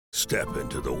Step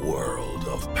into the world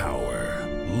of power,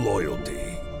 loyalty,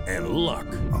 and luck.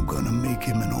 I'm gonna make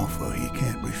him an offer he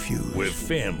can't refuse. With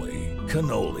family,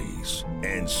 cannolis,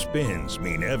 and spins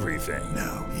mean everything.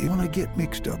 Now, you wanna get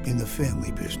mixed up in the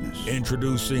family business.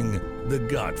 Introducing The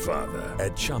Godfather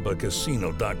at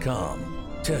ChumbaCasino.com.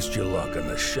 Test your luck in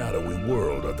the shadowy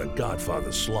world of The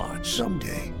Godfather slot.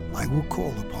 Someday, I will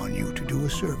call upon you to do a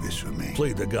service for me.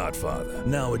 Play The Godfather,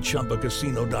 now at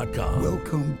ChumbaCasino.com.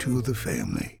 Welcome to the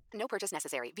family. No purchase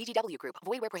necessary. VGW Group.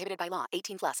 Void where prohibited by law.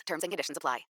 18+. Terms and conditions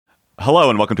apply. Hello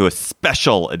and welcome to a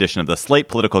special edition of the Slate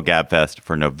Political Gabfest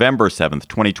for November 7th,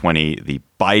 2020, the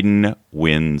Biden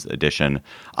Wins edition.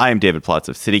 I am David Plotz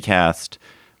of CityCast.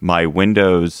 My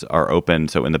windows are open,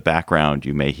 so in the background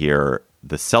you may hear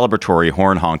the celebratory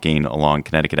horn honking along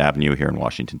Connecticut Avenue here in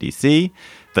Washington, D.C.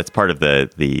 That's part of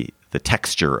the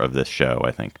texture of this show,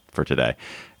 I think, for today.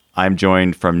 I'm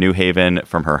joined from New Haven,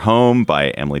 from her home,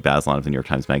 by Emily Bazelon of the New York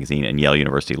Times Magazine and Yale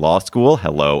University Law School.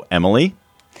 Hello, Emily.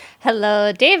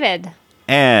 Hello, David.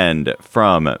 And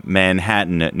from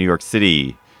Manhattan, New York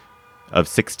City, of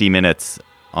 60 Minutes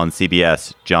on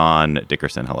CBS, John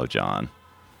Dickerson. Hello, John.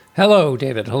 Hello,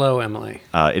 David. Hello, Emily.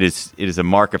 It is a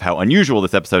mark of how unusual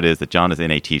this episode is that John is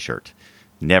in a T-shirt.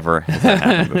 Never has that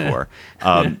happened before.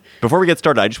 Before we get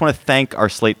started, I just want to thank our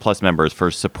Slate Plus members for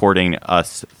supporting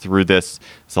us through this.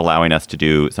 It's allowing us to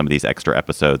do some of these extra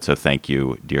episodes. So thank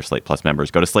you, dear Slate Plus members.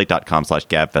 Go to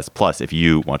slate.com/GabFestPlus if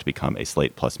you want to become a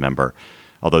Slate Plus member.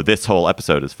 Although this whole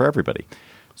episode is for everybody.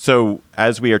 So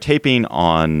as we are taping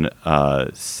on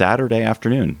Saturday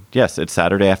afternoon, yes, it's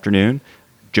Saturday afternoon,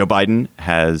 Joe Biden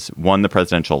has won the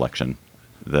presidential election.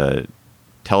 The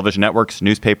television networks,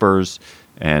 newspapers,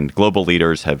 and global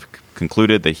leaders have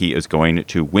concluded that he is going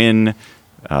to win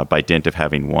by dint of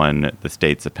having won the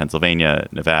states of Pennsylvania,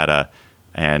 Nevada,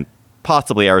 and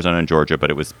possibly Arizona and Georgia,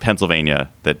 but it was Pennsylvania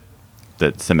that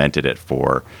cemented it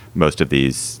for most of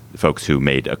these folks who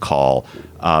made a call.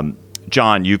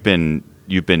 John, you've been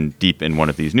deep in one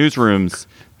of these newsrooms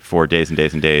for days and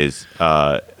days and days.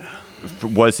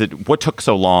 What took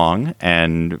so long,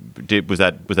 and was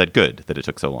that good that it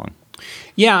took so long?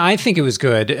 Yeah, I think it was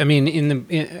good. I mean,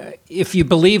 if you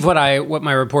believe what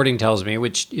my reporting tells me,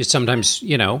 which is sometimes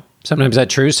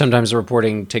that's true, sometimes the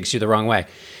reporting takes you the wrong way.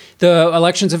 The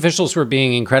elections officials were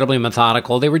being incredibly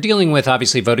methodical. They were dealing with,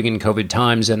 obviously, voting in COVID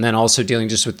times, and then also dealing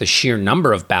just with the sheer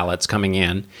number of ballots coming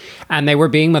in. And they were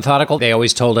being methodical. They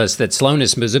always told us that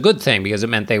slowness was a good thing because it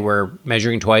meant they were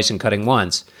measuring twice and cutting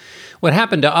once. What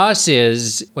happened to us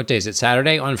is, what day is it,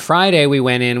 Saturday? On Friday, we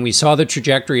went in, we saw the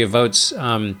trajectory of votes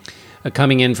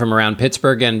coming in from around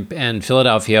Pittsburgh and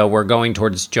Philadelphia. Were going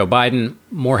towards Joe Biden,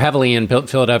 more heavily in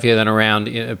Philadelphia than around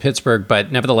Pittsburgh,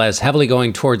 but nevertheless heavily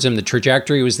going towards him. The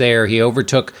trajectory was there. He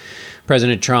overtook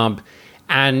President Trump.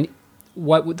 And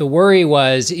what the worry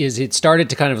is it started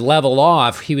to kind of level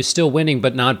off. He was still winning,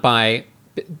 but not by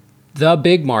the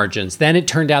big margins. Then it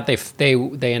turned out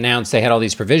they announced they had all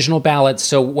these provisional ballots.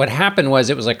 So what happened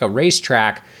was it was like a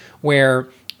racetrack where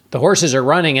the horses are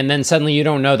running and then suddenly you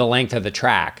don't know the length of the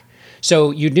track.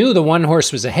 So you knew the one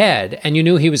horse was ahead and you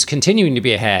knew he was continuing to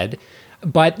be ahead,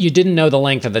 but you didn't know the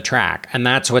length of the track. And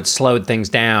that's what slowed things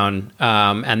down.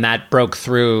 And that broke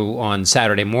through on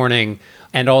Saturday morning.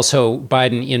 And also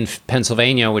Biden in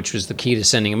Pennsylvania, which was the key to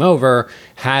sending him over,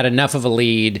 had enough of a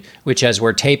lead, which as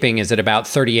we're taping is at about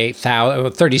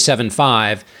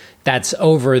 37.5. That's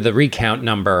over the recount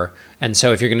number. And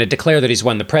so if you're going to declare that he's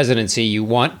won the presidency, you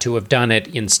want to have done it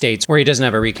in states where he doesn't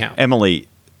have a recount. Emily,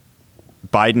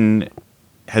 Biden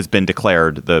has been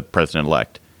declared the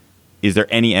president-elect. Is there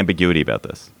any ambiguity about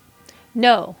this?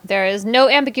 No, there is no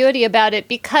ambiguity about it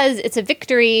because it's a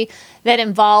victory that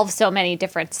involves so many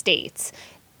different states.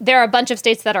 There are a bunch of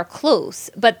states that are close,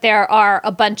 but there are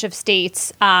a bunch of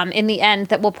states in the end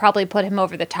that will probably put him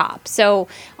over the top. So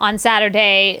on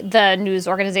Saturday, the news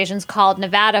organizations called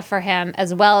Nevada for him,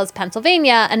 as well as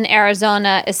Pennsylvania, and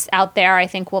Arizona is out there. I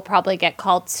think will probably get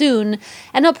called soon,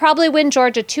 and he'll probably win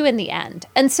Georgia too in the end.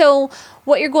 And so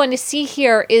what you're going to see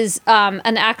here is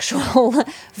an actual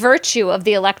virtue of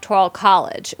the Electoral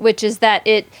College, which is that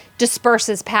it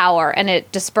disperses power and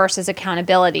it disperses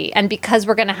accountability. And because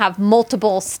we're going to have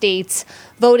multiple states'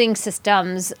 voting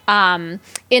systems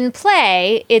in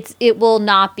play, it will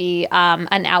not be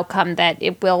an outcome that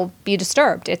it will be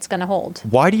disturbed. It's going to hold.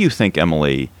 Why do you think,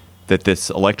 Emily, that this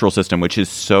electoral system, which is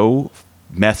so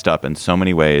messed up in so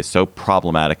many ways, so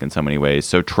problematic in so many ways,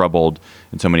 so troubled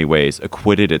in so many ways,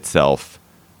 acquitted itself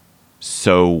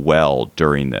so well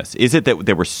during this? Is it that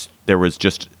there was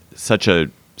just such a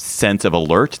sense of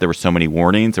alert? There were so many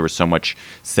warnings. There was so much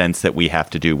sense that we have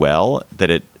to do well that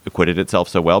it acquitted itself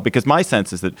so well? Because my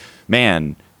sense is that,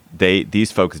 man,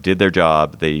 these folks did their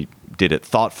job. They did it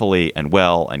thoughtfully and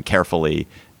well and carefully.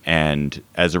 And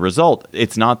as a result,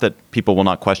 it's not that people will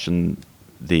not question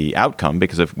the outcome,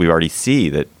 because we already see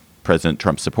that President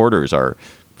Trump's supporters are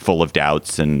full of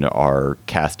doubts and are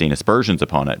casting aspersions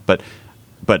upon it. But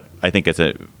I think as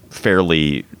a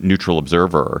fairly neutral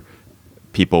observer,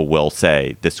 people will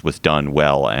say this was done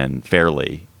well and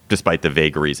fairly, despite the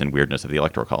vagaries and weirdness of the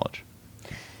Electoral College.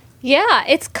 Yeah,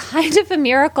 it's kind of a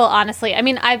miracle, honestly. I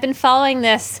mean, I've been following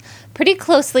this pretty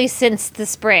closely since the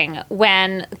spring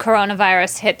when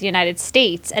coronavirus hit the United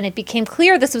States, and it became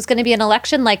clear this was going to be an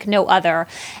election like no other,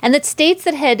 and that states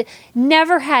that had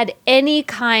never had any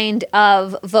kind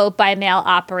of vote by mail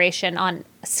operation on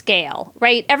scale,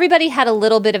 right? Everybody had a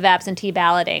little bit of absentee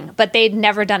balloting, but they'd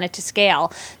never done it to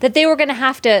scale, that they were going to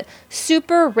have to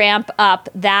super ramp up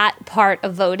that part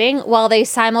of voting while they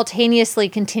simultaneously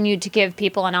continued to give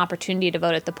people an opportunity to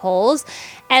vote at the polls.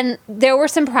 And there were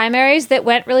some primaries that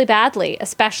went really badly,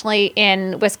 especially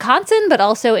in Wisconsin, but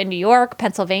also in New York.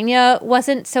 Pennsylvania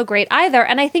wasn't so great either.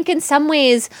 And I think in some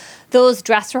ways, those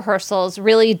dress rehearsals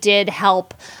really did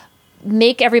help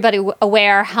make everybody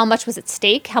aware how much was at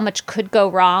stake, how much could go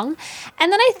wrong.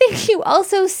 And then I think you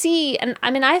also see, and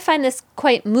I mean, I find this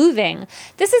quite moving,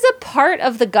 this is a part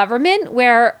of the government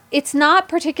where it's not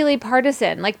particularly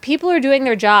partisan. Like, people are doing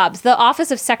their jobs. The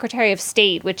Office of Secretary of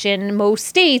State, which in most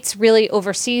states really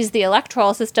oversees the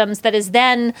electoral systems that is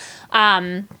then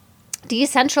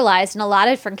decentralized in a lot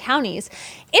of different counties,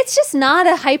 it's just not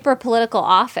a hyper-political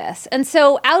office. And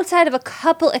so outside of a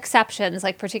couple exceptions,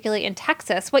 like particularly in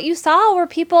Texas, what you saw were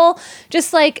people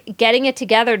just like getting it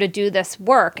together to do this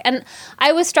work. And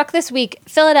I was struck this week,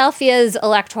 Philadelphia's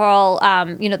electoral,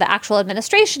 the actual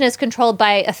administration is controlled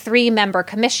by a 3-member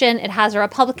commission. It has a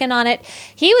Republican on it.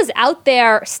 He was out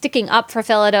there sticking up for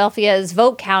Philadelphia's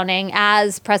vote counting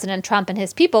as President Trump and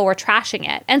his people were trashing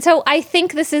it. And so I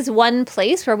think this is one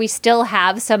place where we still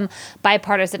have some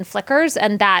bipartisan flickers,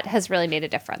 and that has really made a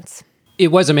difference. It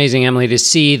was amazing, Emily, to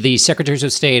see the secretaries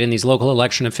of state and these local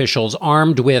election officials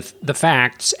armed with the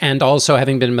facts and also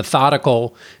having been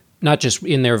methodical, not just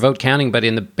in their vote counting, but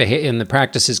in the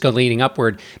practices leading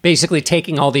upward, basically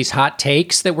taking all these hot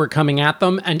takes that were coming at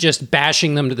them and just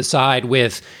bashing them to the side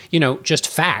with, just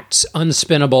facts,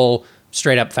 unspinnable,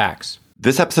 straight up facts.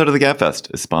 This episode of the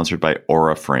Gabfest is sponsored by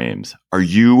Aura Frames. Are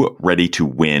you ready to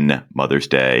win Mother's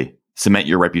Day? Cement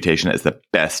your reputation as the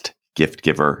best gift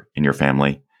giver in your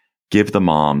family? Give the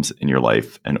moms in your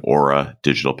life an Aura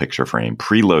digital picture frame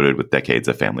preloaded with decades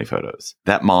of family photos.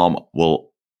 That mom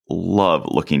will love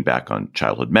looking back on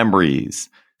childhood memories,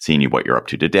 seeing what you're up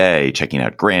to today, checking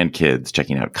out grandkids,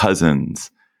 checking out cousins.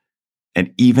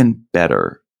 And even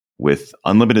better, with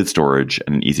unlimited storage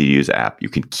and an easy-to-use app, you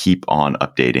can keep on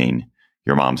updating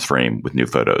your mom's frame with new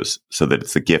photos so that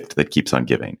it's a gift that keeps on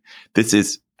giving. This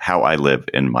is how I live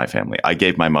in my family. I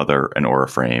gave my mother an Aura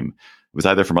frame. It was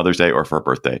either for Mother's Day or for her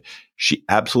birthday. She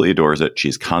absolutely adores it.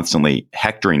 She's constantly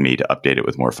hectoring me to update it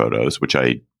with more photos, which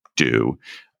I do.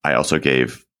 I also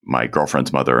gave my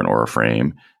girlfriend's mother an Aura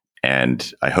frame,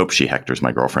 and I hope she hectors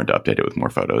my girlfriend to update it with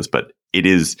more photos. But it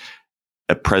is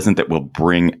a present that will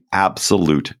bring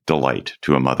absolute delight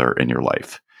to a mother in your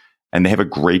life. And they have a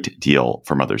great deal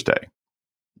for Mother's Day.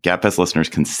 Gabfest listeners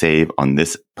can save on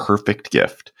this perfect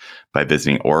gift by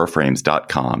visiting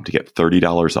auraframes.com to get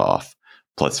 $30 off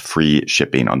plus free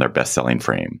shipping on their best-selling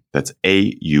frame. That's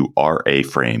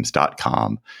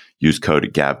auraframes.com. Use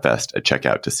code GABFEST at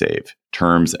checkout to save.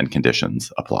 Terms and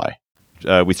conditions apply.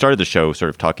 We started the show sort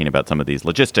of talking about some of these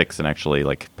logistics and actually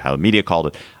like how the media called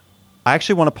it. I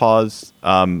actually want to pause.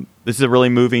 This is a really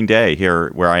moving day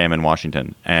here where I am in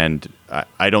Washington. And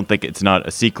I don't think it's not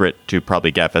a secret to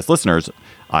probably Gabfest listeners.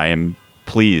 I am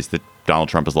pleased that Donald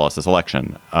Trump has lost this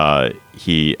election.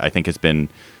 He, I think, has been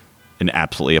an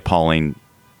absolutely appalling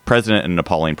president and an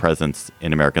appalling presence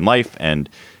in American life and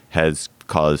has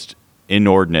caused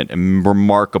inordinate and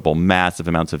remarkable, massive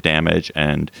amounts of damage.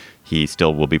 And he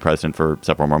still will be president for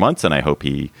several more months. And I hope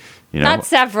he, Not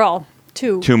several,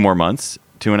 2. 2 more months,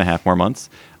 2.5 more months.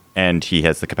 And he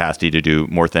has the capacity to do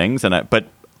more things. But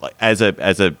as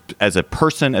a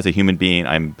person, as a human being,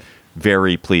 I'm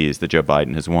very pleased that Joe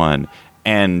Biden has won.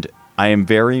 And I am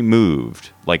very moved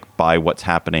by what's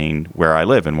happening where I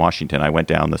live in Washington. I went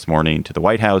down this morning to the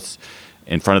White House,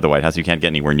 in front of the White House. You can't get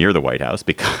anywhere near the White House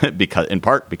because in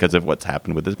part because of what's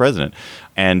happened with this president.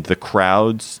 And the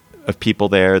crowds of people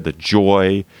there, the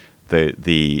joy,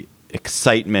 the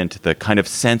excitement, the kind of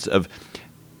sense of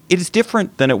it is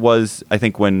different than it was, I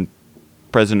think, when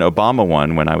President Obama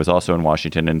won, when I was also in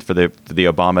Washington. And for the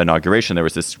Obama inauguration, there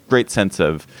was this great sense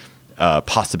of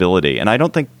possibility. And I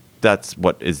don't think that's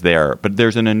what is there. But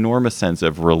there's an enormous sense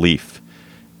of relief,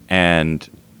 and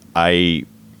I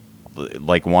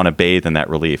want to bathe in that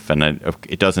relief. And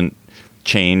it doesn't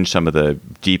change some of the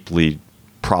deeply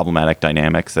problematic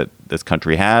dynamics that this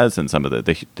country has, and some of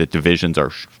the divisions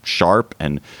are sharp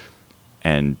and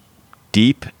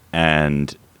deep,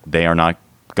 and they are not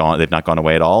gone. They've not gone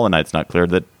away at all, and it's not clear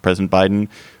that President Biden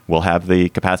will have the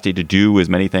capacity to do as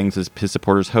many things as his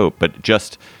supporters hope. But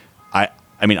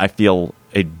I feel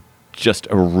just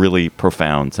a really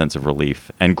profound sense of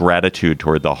relief and gratitude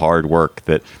toward the hard work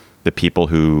that the people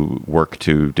who work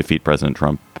to defeat President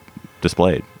Trump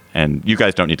displayed. And you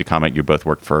guys don't need to comment. You both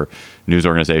work for news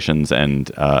organizations,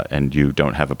 and you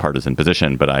don't have a partisan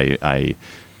position. But I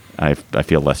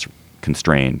feel less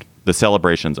constrained. The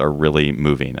celebrations are really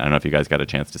moving. I don't know if you guys got a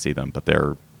chance to see them, but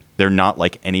they're not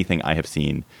like anything I have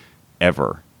seen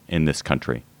ever in this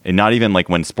country. And not even like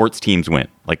when sports teams win,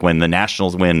 like when the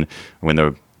Nationals win, when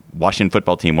the Washington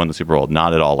football team won the Super Bowl.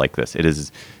 Not at all like this. It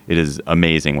is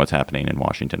amazing what's happening in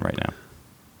Washington right now.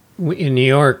 In New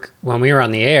York, when we were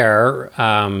on the air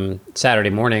Saturday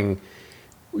morning,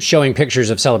 showing pictures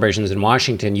of celebrations in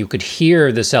Washington, you could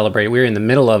hear the celebration. We were in the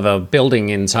middle of a building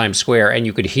in Times Square, and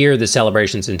you could hear the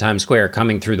celebrations in Times Square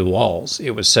coming through the walls.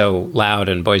 It was so loud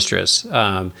and boisterous.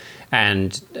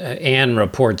 And Anne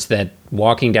reports that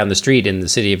walking down the street in the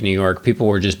city of New York, people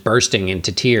were just bursting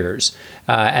into tears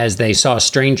as they saw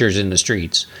strangers in the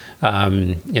streets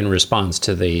in response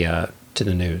to the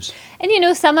news. And,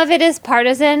 some of it is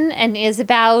partisan and is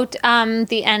about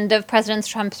the end of President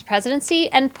Trump's presidency.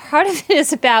 And part of it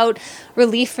is about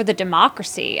relief for the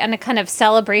democracy and a kind of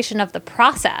celebration of the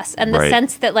process and the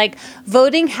sense that,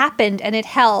 voting happened and it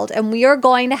held, and we are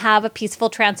going to have a peaceful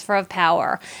transfer of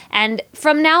power. And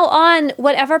from now on,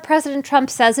 whatever President Trump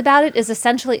says about it is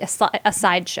essentially a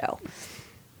sideshow.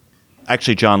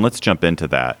 Actually, John, let's jump into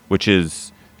that, which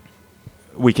is,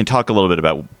 we can talk a little bit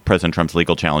about President Trump's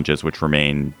legal challenges, which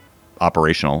remain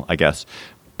operational, I guess.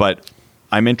 But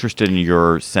I'm interested in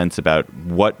your sense about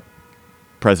what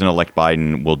President-elect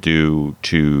Biden will do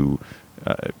to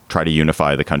try to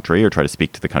unify the country or try to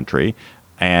speak to the country.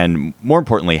 And more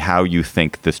importantly, how you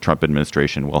think this Trump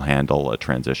administration will handle a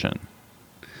transition.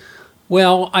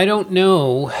 Well, I don't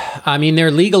know. I mean, they're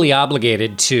legally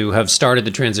obligated to have started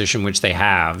the transition, which they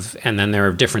have. And then there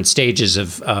are different stages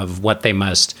of what they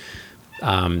must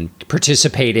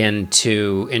participate in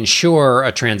to ensure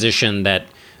a transition that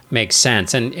makes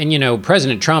sense. And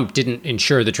President Trump didn't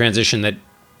ensure the transition that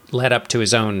led up to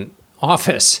his own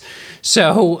office.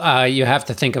 So you have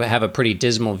to have a pretty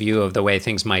dismal view of the way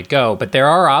things might go. But they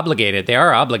are obligated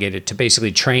to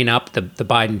basically train up the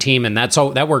Biden team. And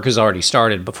that work has already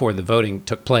started before the voting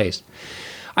took place.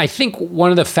 I think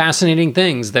one of the fascinating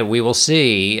things that we will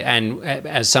see, and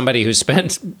as somebody who's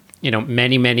spent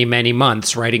many, many, many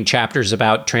months writing chapters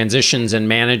about transitions and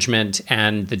management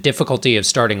and the difficulty of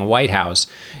starting a White House,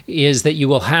 is that you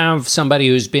will have somebody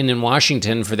who's been in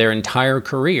Washington for their entire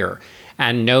career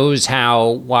and knows how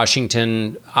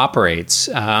Washington operates,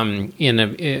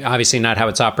 obviously not how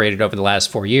it's operated over the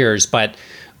last 4 years, but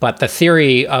the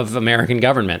theory of American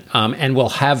government, and will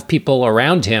have people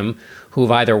around him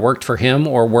who've either worked for him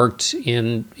or worked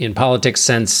in politics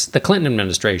since the Clinton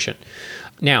administration.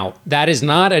 Now, that is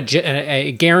not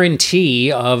a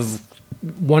guarantee of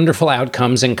wonderful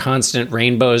outcomes and constant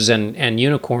rainbows and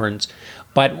unicorns.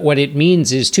 But what it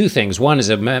means is two things. One is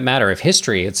a matter of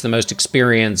history. It's the most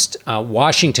experienced,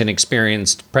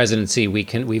 Washington-experienced presidency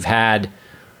we've had,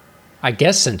 I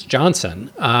guess, since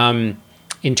Johnson,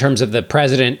 in terms of the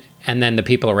president and then the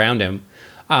people around him.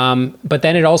 But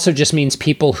then it also just means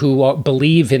people who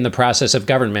believe in the process of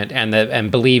government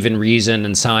and believe in reason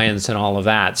and science and all of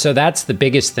that. So that's the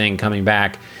biggest thing coming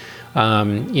back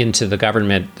into the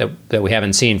government that we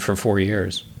haven't seen for 4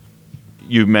 years.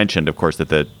 You mentioned, of course, that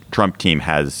the Trump team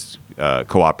has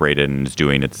cooperated and is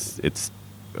doing its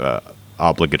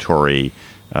obligatory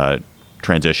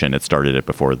transition. It started it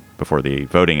before the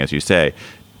voting, as you say.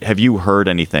 Have you heard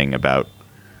anything about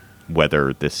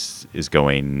whether this is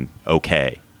going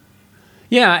okay?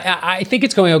 Yeah, I think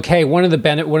it's going okay. One of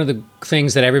the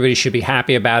things that everybody should be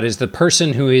happy about is the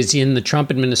person who is in the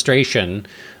Trump administration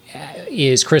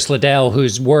is Chris Liddell,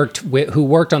 who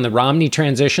worked on the Romney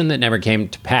transition that never came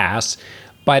to pass,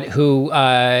 but who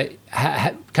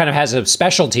kind of has a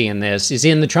specialty in this, is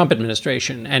in the Trump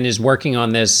administration and is working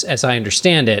on this, as I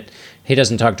understand it. He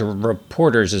doesn't talk to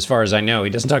reporters, as far as I know. He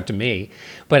doesn't talk to me.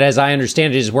 But as I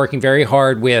understand it, is working very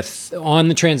hard on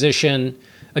the transition,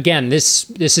 again, this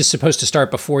is supposed to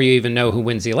start before you even know who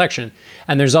wins the election.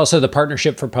 And there's also the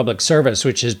Partnership for Public Service,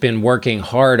 which has been working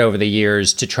hard over the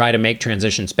years to try to make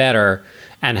transitions better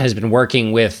and has been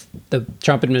working with the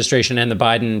Trump administration and the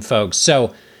Biden folks.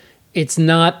 So it's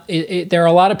not, there are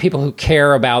a lot of people who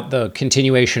care about the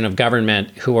continuation of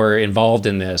government who are involved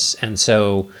in this. And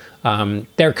so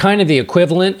they're kind of the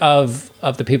equivalent of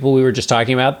the people we were just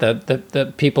talking about,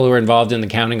 the people who are involved in the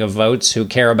counting of votes, who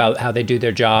care about how they do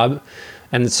their job.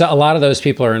 And so a lot of those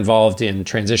people are involved in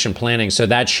transition planning. So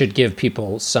that should give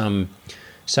people some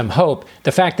hope.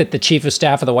 The fact that the chief of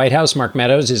staff of the White House, Mark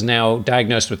Meadows, is now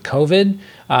diagnosed with COVID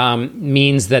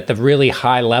means that the really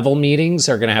high-level meetings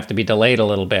are going to have to be delayed a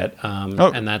little bit,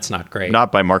 and that's not great.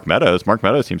 Not by Mark Meadows. Mark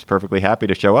Meadows seems perfectly happy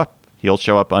to show up. He'll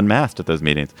show up unmasked at those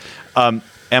meetings.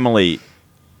 Emily,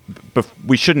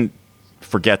 we shouldn't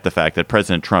forget the fact that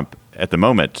President Trump, at the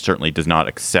moment, certainly does not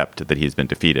accept that he's been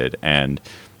defeated and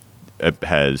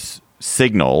has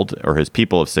signaled, or his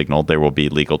people have signaled, there will be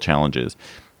legal challenges.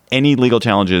 Any legal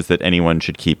challenges that anyone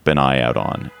should keep an eye out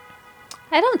on?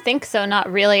 I don't think so, not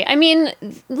really. I mean,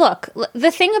 look, the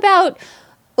thing about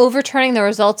overturning the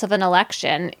results of an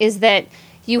election is that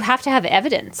you have to have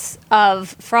evidence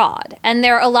of fraud. And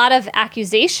there are a lot of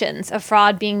accusations of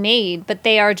fraud being made, but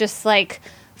they are just like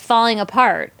falling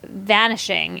apart,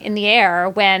 vanishing in the air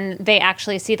when they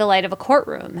actually see the light of a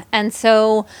courtroom. And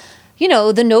so, you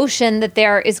know, the notion that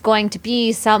there is going to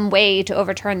be some way to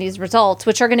overturn these results,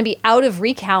 which are going to be out of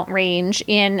recount range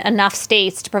in enough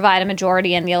states to provide a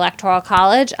majority in the Electoral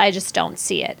College, I just don't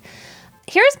see it.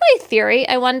 Here's my theory.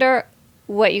 I wonder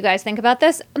what you guys think about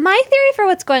this. My theory for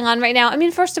what's going on right now, I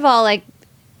mean, first of all, like,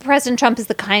 President Trump is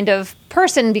the kind of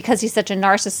person, because he's such a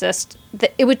narcissist,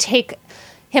 that it would take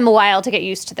him a while to get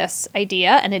used to this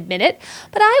idea and admit it.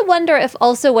 But I wonder if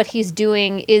also what he's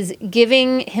doing is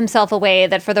giving himself away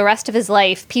that for the rest of his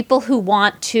life, people who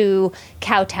want to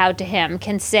kowtow to him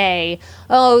can say,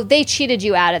 oh, they cheated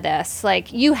you out of this.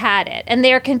 Like, you had it. And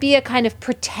there can be a kind of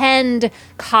pretend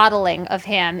coddling of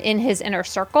him in his inner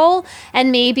circle,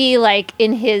 and maybe like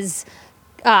in his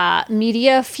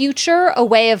media future, a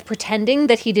way of pretending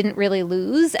that he didn't really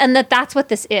lose, and that's what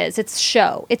this is. It's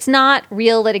show. It's not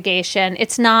real litigation.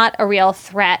 It's not a real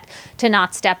threat to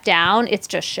not step down. It's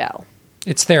just show.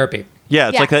 It's therapy. Yeah,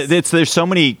 it's Yes. like there's so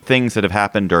many things that have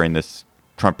happened during this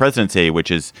Trump presidency, which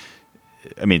is,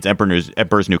 I mean, it's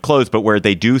Emperor's New Clothes, but where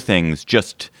they do things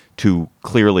just to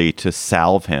clearly to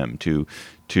salve him, to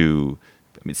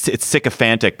I mean, it's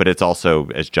sycophantic, but it's also,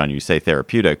 as John, you say,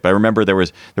 therapeutic. But I remember there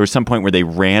was some point where they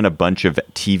ran a bunch of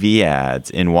TV ads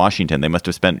in Washington. They must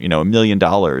have spent, $1 million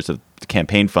of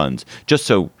campaign funds just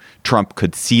so Trump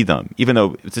could see them, even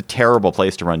though it's a terrible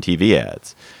place to run TV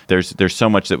ads. There's so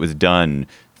much that was done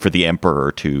for the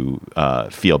emperor to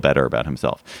feel better about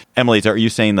himself. Emily, are you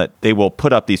saying that they will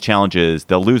put up these challenges,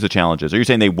 they'll lose the challenges? Or are you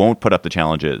saying they won't put up the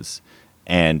challenges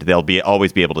and they'll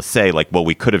always be able to say, like, well,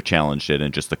 we could have challenged it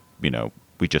and just,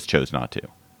 we just chose not to?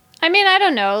 I mean, I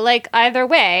don't know. Like, either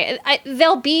way,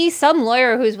 there'll be some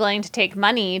lawyer who's willing to take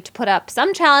money to put up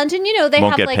some challenge. And, they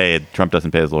won't have, get like, paid. Trump doesn't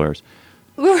pay his lawyers.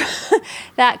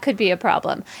 That could be a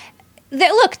problem.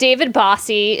 Look, David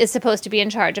Bossie is supposed to be in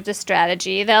charge of the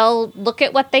strategy. They'll look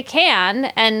at what they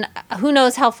can, and who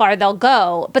knows how far they'll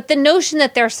go. But the notion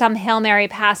that there's some Hail Mary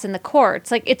pass in the courts,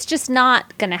 like, it's just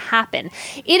not going to happen.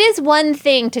 It is one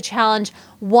thing to challenge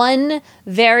one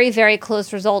very, very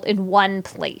close result in one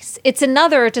place. It's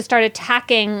another to start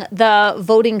attacking the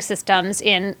voting systems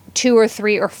in 2 or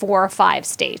 3 or 4 or 5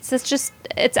 states.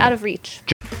 It's out of reach.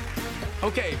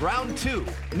 Okay, round 2.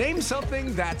 Name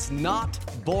something that's not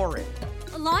boring.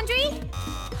 A laundry?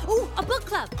 Ooh, a book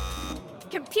club.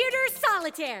 Computer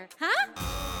solitaire,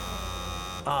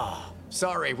 huh?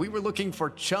 Sorry, we were looking for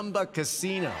Chumba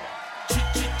Casino.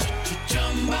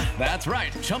 That's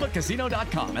right.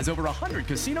 ChumbaCasino.com has over 100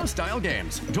 casino-style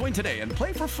games. Join today and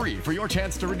play for free for your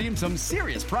chance to redeem some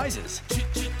serious prizes.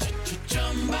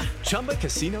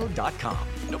 ChumbaCasino.com.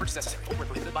 No purchase necessary. Void where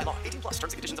prohibited by law. 18+. Terms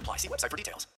and conditions apply. See website for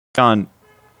details. John,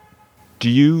 do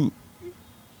you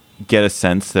get a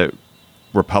sense that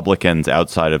Republicans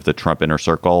outside of the Trump inner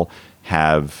circle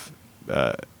are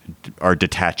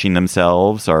detaching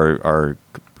themselves, are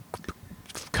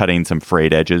cutting some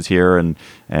frayed edges here, and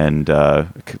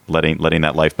letting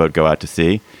that lifeboat go out to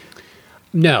sea?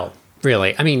 No,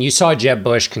 really. I mean, you saw Jeb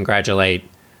Bush congratulate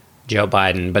Joe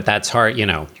Biden, but that's hard.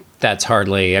 That's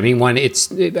hardly. I mean,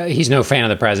 he's no fan of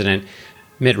the president.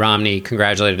 Mitt Romney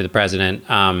congratulated the president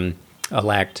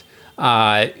elect.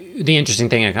 The interesting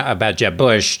thing about Jeb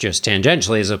Bush, just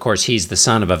tangentially, is, of course, he's the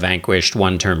son of a vanquished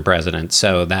one-term president.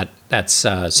 So that's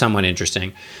somewhat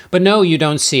interesting. But no, you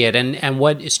don't see it. And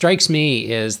what strikes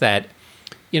me is that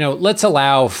let's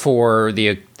allow for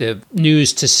the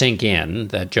news to sink in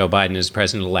that Joe Biden is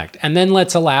president-elect. And then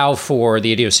let's allow for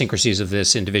the idiosyncrasies of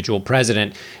this individual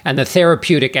president and the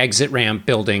therapeutic exit ramp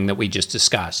building that we just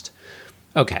discussed.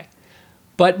 Okay.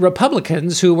 But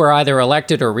Republicans who were either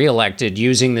elected or reelected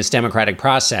using this democratic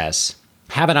process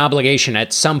have an obligation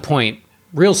at some point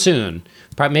real soon,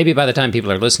 maybe by the time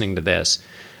people are listening to this,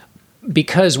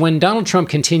 because when Donald Trump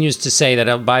continues to say that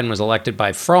Biden was elected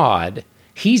by fraud,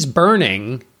 he's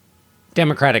burning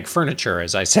Democratic furniture,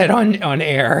 as I said on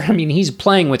air. I mean, he's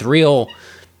playing with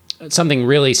something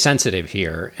really sensitive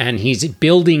here, and he's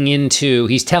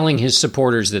telling his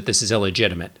supporters that this is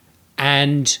illegitimate.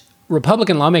 And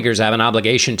Republican lawmakers have an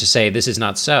obligation to say this is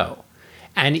not so.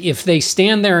 And if they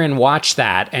stand there and watch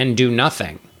that and do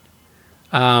nothing,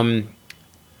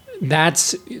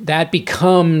 that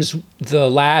becomes the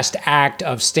last act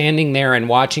of standing there and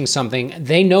watching something.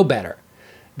 They know better.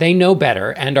 They know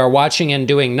better and are watching and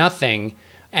doing nothing.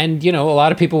 And, a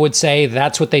lot of people would say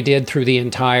that's what they did through the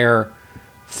entire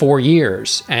 4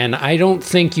 years. And I don't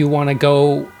think you want to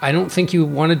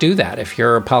do that if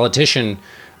you're a politician.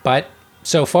 But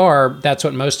so far, that's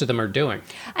what most of them are doing.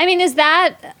 I mean,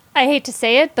 I hate to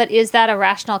say it, but is that a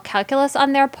rational calculus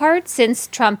on their part? Since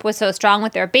Trump was so strong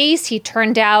with their base, he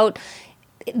turned out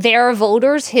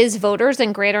his voters,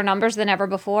 in greater numbers than ever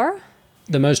before?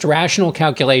 The most rational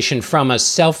calculation from a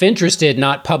self-interested,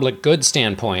 not public good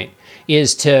standpoint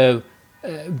is to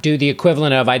do the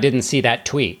equivalent of, I didn't see that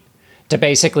tweet. To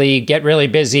basically get really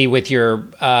busy with your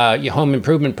home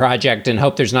improvement project and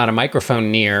hope there's not a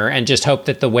microphone near and just hope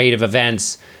that the weight of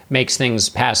events makes things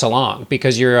pass along.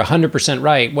 Because you're 100%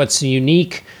 right. What's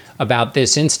unique about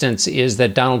this instance is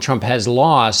that Donald Trump has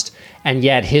lost, and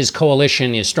yet his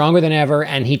coalition is stronger than ever,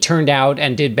 and he turned out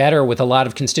and did better with a lot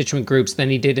of constituent groups than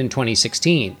he did in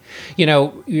 2016.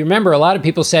 You remember a lot of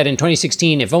people said in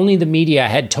 2016, if only the media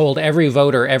had told every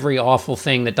voter every awful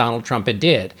thing that Donald Trump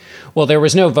did. Well, there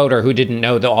was no voter who didn't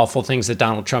know the awful things that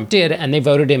Donald Trump did, and they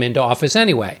voted him into office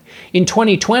anyway. In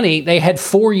 2020, they had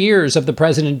 4 years of the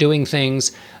president doing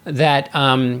things that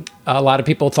a lot of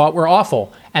people thought were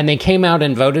awful, and they came out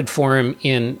and voted for him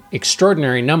in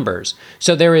extraordinary numbers.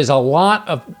 So there is a lot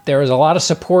of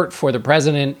support for the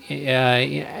president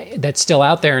that's still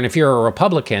out there. And if you're a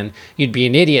Republican, you'd be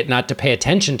an idiot not to pay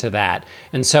attention to that.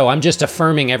 And so I'm just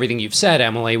affirming everything you've said,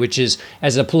 Emily, which is,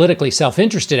 as a politically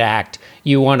self-interested act,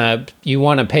 you want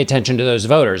to pay attention to those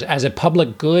voters. As a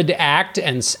public good act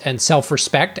and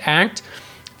self-respect act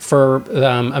for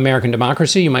American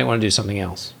democracy, you might want to do something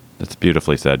else. That's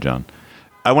beautifully said, John.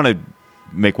 I want to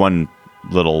make one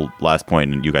little last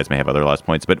point, and you guys may have other last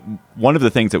points, but one of the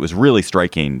things that was really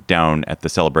striking down at the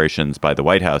celebrations by the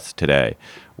White House today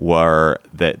were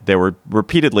that there were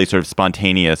repeatedly sort of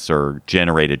spontaneous or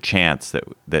generated chants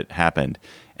that happened.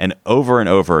 And over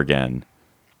again,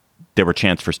 there were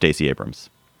chants for Stacey Abrams.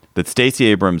 That Stacey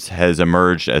Abrams has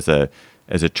emerged as a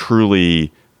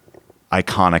truly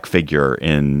iconic figure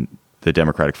in the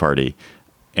Democratic Party.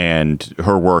 And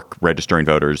her work registering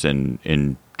voters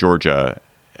in Georgia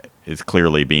is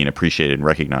clearly being appreciated and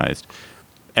recognized.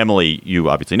 Emily, you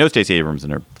obviously know Stacey Abrams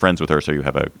and are friends with her, so you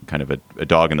have a kind of a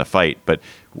dog in the fight. But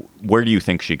where do you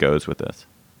think she goes with this?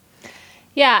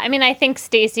 Yeah, I mean, I think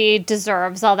Stacey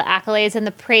deserves all the accolades and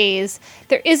the praise.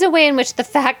 There is a way in which the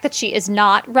fact that she is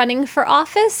not running for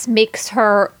office makes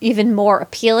her even more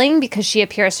appealing because she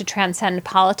appears to transcend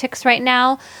politics right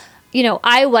now.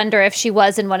 I wonder if she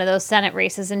was in one of those Senate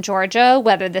races in Georgia,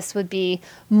 whether this would be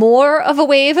more of a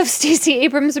wave of Stacey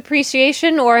Abrams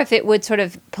appreciation or if it would sort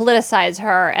of politicize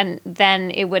her and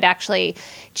then it would actually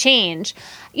change.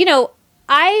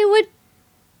 I would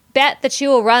bet that she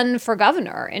will run for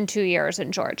governor in 2 years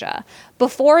in Georgia.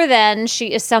 Before then,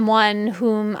 she is someone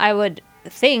whom I would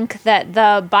think that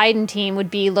the Biden team would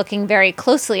be looking very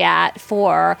closely at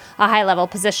for a high-level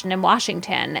position in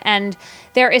Washington. And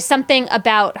there is something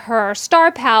about her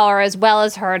star power as well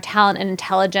as her talent and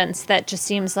intelligence that just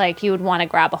seems like you would want to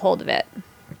grab a hold of it.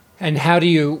 And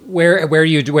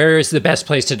where is the best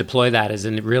place to deploy that is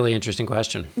a really interesting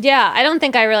question. Yeah, I don't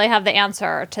think I really have the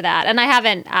answer to that. And I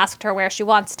haven't asked her where she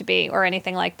wants to be or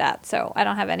anything like that. So I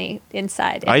don't have any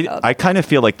inside info. I kind of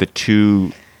feel like the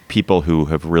two people who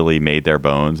have really made their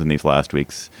bones in these last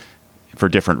weeks for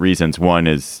different reasons. One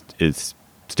is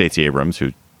Stacey Abrams,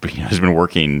 who has been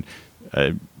working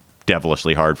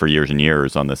devilishly hard for years and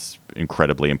years on this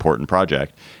incredibly important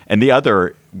project. And the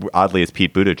other, oddly, is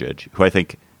Pete Buttigieg, who I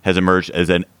think has emerged as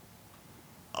an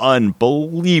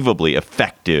unbelievably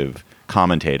effective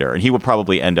commentator. And he will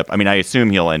probably end up, I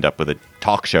assume he'll end up with a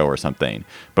talk show or something.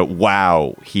 But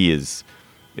wow, he is...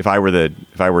 If I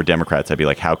were Democrats, I'd be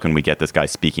like, how can we get this guy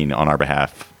speaking on our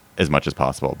behalf as much as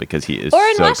possible because he is Or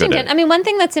in so Washington. good at it. I mean, one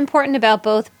thing that's important about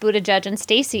both Buttigieg and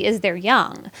Stacey is they're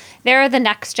young. They're the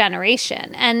next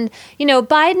generation. And,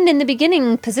 Biden in the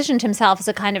beginning positioned himself as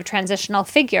a kind of transitional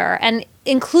figure, and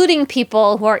including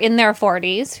people who are in their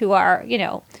 40s, who are,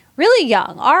 really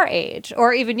young, our age,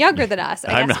 or even younger than us.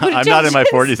 I'm not in my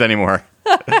 40s anymore.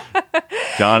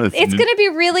 John is. It's going to be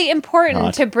really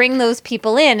important to bring those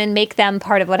people in and make them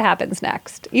part of what happens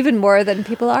next, even more than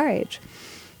people our age.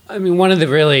 I mean, one of the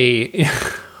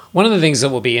things that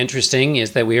will be interesting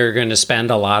is that we are going to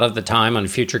spend a lot of the time on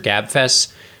future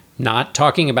GabFests not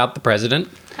talking about the president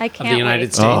of the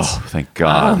United States. Oh, thank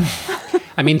God.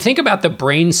 I mean, think about the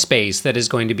brain space that is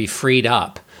going to be freed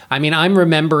up. I mean, I'm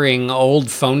remembering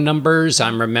old phone numbers.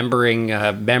 I'm remembering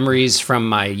memories from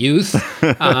my youth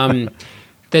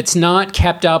that's not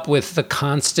kept up with the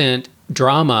constant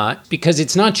drama, because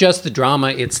it's not just the drama,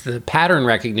 it's the pattern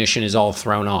recognition is all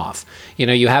thrown off.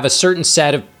 You have a certain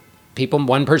set of people,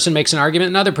 one person makes an argument,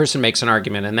 another person makes an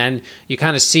argument, and then you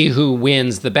kind of see who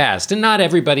wins the best. And not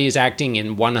everybody is acting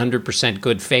in 100%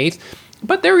 good faith,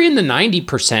 but they're in the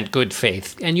 90% good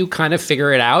faith, and you kind of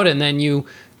figure it out, and then you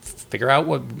figure out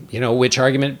which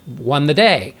argument won the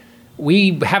day.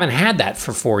 We haven't had that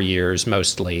for 4 years,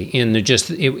 mostly.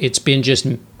 It's been just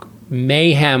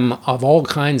mayhem of all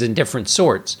kinds and different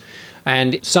sorts.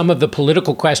 And some of the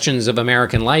political questions of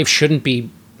American life shouldn't be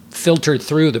filtered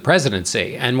through the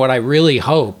presidency. And what I really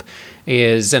hope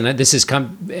is, and this is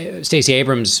Stacey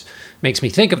Abrams makes me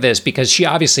think of this because she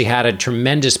obviously had a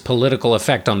tremendous political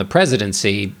effect on the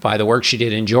presidency by the work she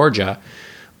did in Georgia,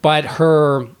 but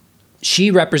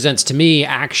she represents to me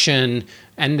action,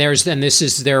 and there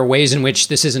are ways in which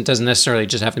this doesn't necessarily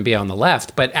just have to be on the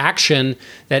left, but action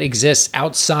that exists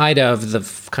outside of the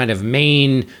kind of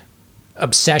main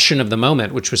obsession of the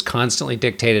moment, which was constantly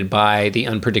dictated by the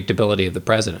unpredictability of the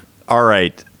president. All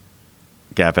right,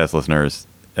 GabFest listeners,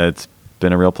 it's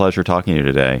been a real pleasure talking to you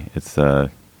today. It's been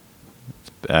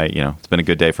a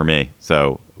good day for me.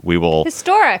 So we will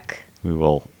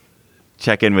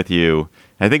check in with you.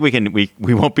 I think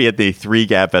we won't be at the 3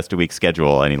 GabFest a week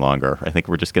schedule any longer. I think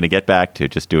we're just going to get back to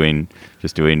just doing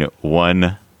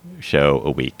one show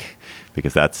a week,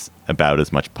 because that's about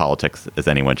as much politics as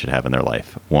anyone should have in their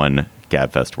life. One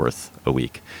GabFest worth a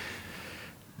week.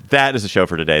 That is the show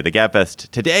for today. The GabFest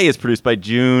today is produced by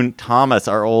June Thomas,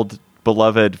 our old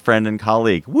beloved friend and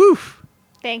colleague. Woof!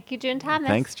 Thank you, June Thomas.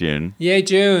 Thanks, June. Yay,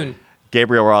 June.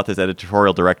 Gabriel Roth is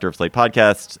editorial director of Slate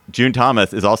Podcasts. June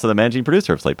Thomas is also the managing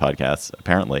producer of Slate Podcasts,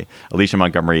 apparently. Alicia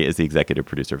Montgomery is the executive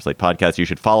producer of Slate Podcasts. You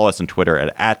should follow us on Twitter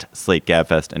at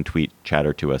 @SlateGabFest and tweet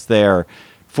chatter to us there.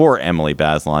 For Emily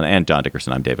Bazelon and John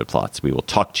Dickerson, I'm David Plotz. We will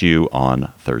talk to you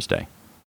on Thursday.